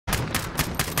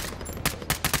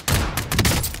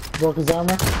Broke his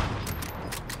armor.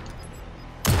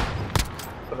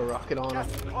 Put a rocket on him.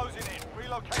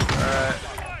 Alright.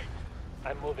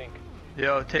 I'm moving.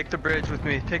 Yo, take the bridge with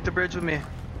me. Take the bridge with me.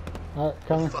 Alright,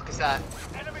 coming. What the fuck is that?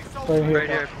 Right here. Right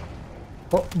here.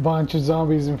 Oh, bunch of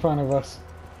zombies in front of us.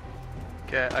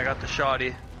 Okay, I got the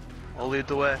shoddy. I'll lead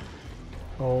the way.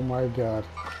 Oh my god.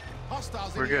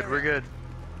 We're good, we're good.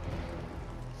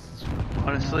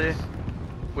 Honestly,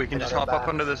 we can just hop up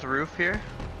onto this roof here.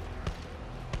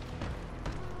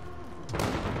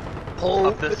 Oh,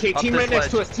 Up this- okay, up team this right next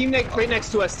to ledge. us. Team right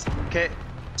next to us. Okay.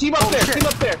 Team up Oh, there. shit. Team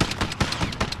up there.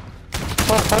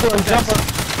 Oh, how do I jump up?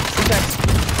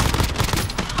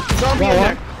 Zombie Yeah, in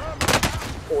what?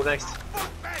 there. Oh, nice.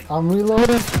 I'm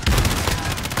reloading.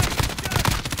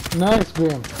 Nice,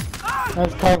 Grim.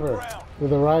 Nice cover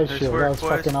with a riot Nice shield. work, That was boys.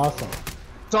 fucking awesome.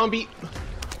 Zombie.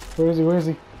 Where is he? Where is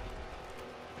he?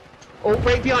 Oh,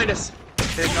 right behind us.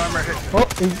 Hidden armor. Oh,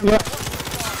 yeah.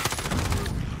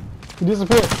 He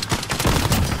disappeared.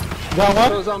 Got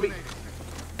Another one? zombie.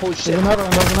 Holy shit. There's another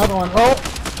one. There's another one. Oh,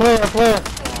 player.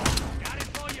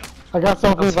 I got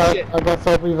self-revive. shit. I got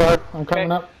self-revive. I'm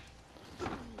coming Okay. up.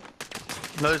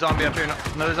 Another zombie up here.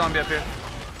 Another zombie up here.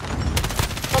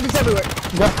 Zombies everywhere.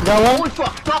 Got one? Holy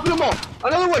fuck. Dropping them all.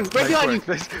 Another one. Right behind you.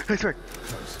 Nice work.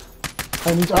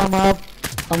 I need to armor up.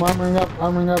 I'm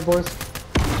armoring up, boys.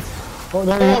 Oh,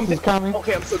 there he is. He's coming.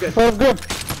 Okay, I'm so good. Oh, good.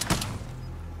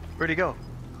 Where'd he go?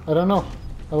 I don't know.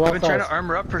 I I've lost been trying eyes. to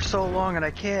armor up for so long and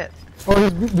I can't. Oh,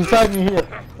 he's beside me here.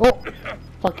 Oh,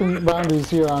 fucking boundaries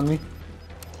here on me.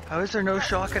 How is there no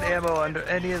shotgun ammo under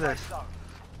any of this?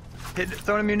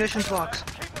 Throw in a munitions box.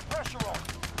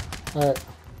 Alright.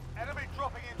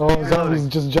 Oh, zombies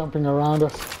just jumping around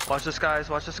us. Watch the skies,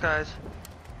 watch the skies.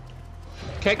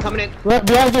 Okay, coming in. Right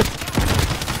behind you.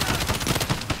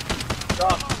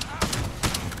 Drop.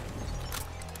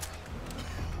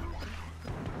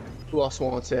 Who else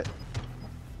wants it?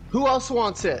 Who else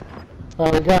wants it?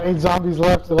 We got 8 zombies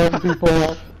left, 11 people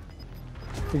left.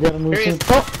 We gotta move Here he soon. is.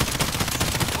 Oh,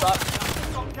 Drop.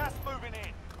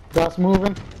 gas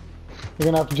moving. We're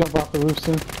gonna have to jump off the roof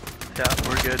soon. Yeah,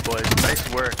 we're good, boys. Nice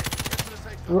work.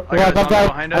 I Yeah, got a that zombie guy.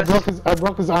 behind I us.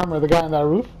 broke his armor. The guy on that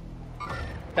roof.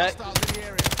 Okay.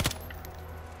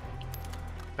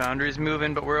 Boundaries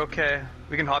moving, but we're okay.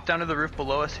 We can hop down to the roof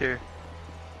below us here.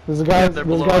 There's a guy. they're There's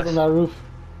below guys us. on that roof.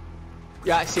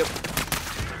 Yeah, I see him.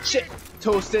 Shit.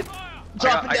 Toasted.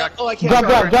 Drop I it down. got- Oh, I can't Drop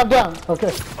drop down. it. Drop down.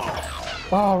 Okay.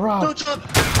 Oh, Rob. Don't jump.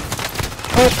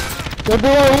 Oh, they're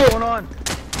below What's here. going on?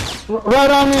 Right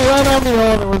on me. Right on me.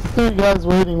 Oh, there was 3 guys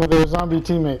waiting with their zombie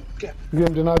teammate. Okay.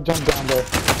 Grim, do not jump down there.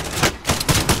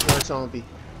 One zombie.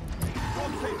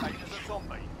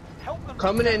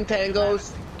 Coming in,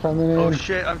 tangos. Coming in. Oh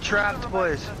shit, I'm trapped,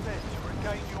 boys.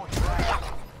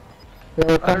 They're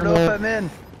I don't coming know if in. I'm in.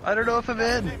 I don't know if I'm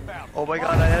in. Oh my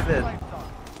god, I am in.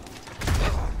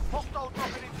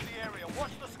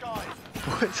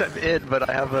 Boys, I'm in, but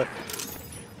I have a...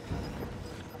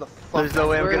 The fuck There's no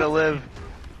way I'm where- gonna live.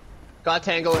 Got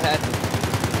tango ahead.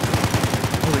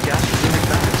 Oh, the gas is in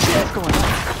back. Shit, what's going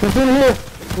on? He's in here.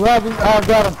 Rob, I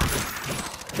got him.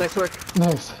 Nice work.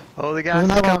 Nice. Oh, the gas is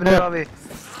another one coming in there. on me.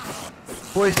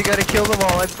 Boys, you gotta kill them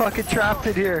all. I'm fucking trapped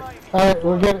in here. Alright,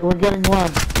 we're getting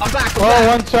one. I'm back. I'm Oh, back.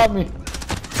 one shot me.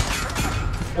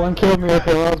 One killed me.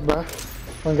 Okay, Rob's back.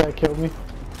 One guy killed me.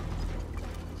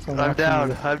 So I'm now down.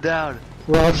 he's- I'm down.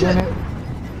 Rob's in it.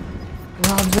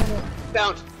 Rob's in it.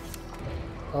 Down.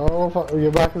 Oh, fuck.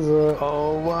 Your back is a...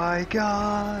 Oh my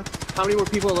god. How many more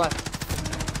people are left?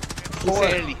 4.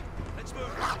 Insanity.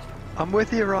 I'm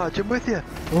with you, Raj. I'm with you.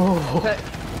 Oh, Okay.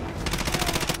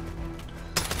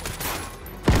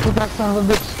 get back, son of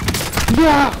a bitch.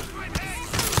 Yeah!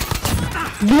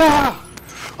 Yeah!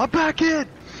 I'm back in.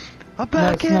 I'm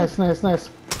back Nice, in. nice.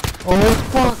 Oh,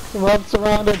 fuck. Rob's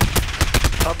surrounded.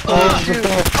 Oh, shoot.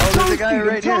 Oh, there's a guy Toasty,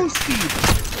 right here. Toasty.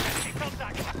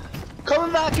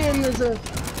 Coming back in. There's a.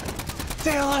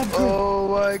 Stay alive. Oh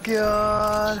my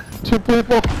god. 2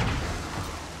 people.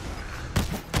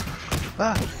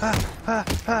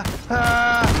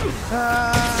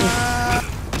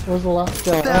 Where's the last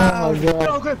guy? Oh, my God.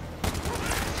 Oh, good.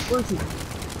 Where is he?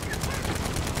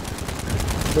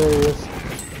 There he is.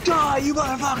 Die, you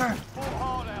motherfucker!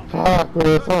 Fuck, we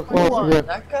were so close won? again.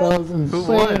 That guy? That was insane.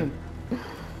 won?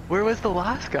 Where was the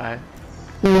last guy?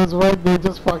 He was right there,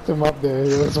 just fucked him up there.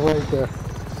 He was right there.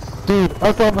 Dude,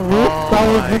 us on the roof, Oh that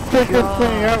was my the sickest God.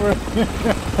 thing ever.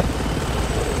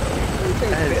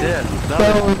 That is it.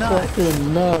 That was nuts.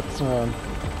 fucking nuts, man.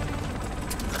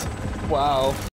 Wow.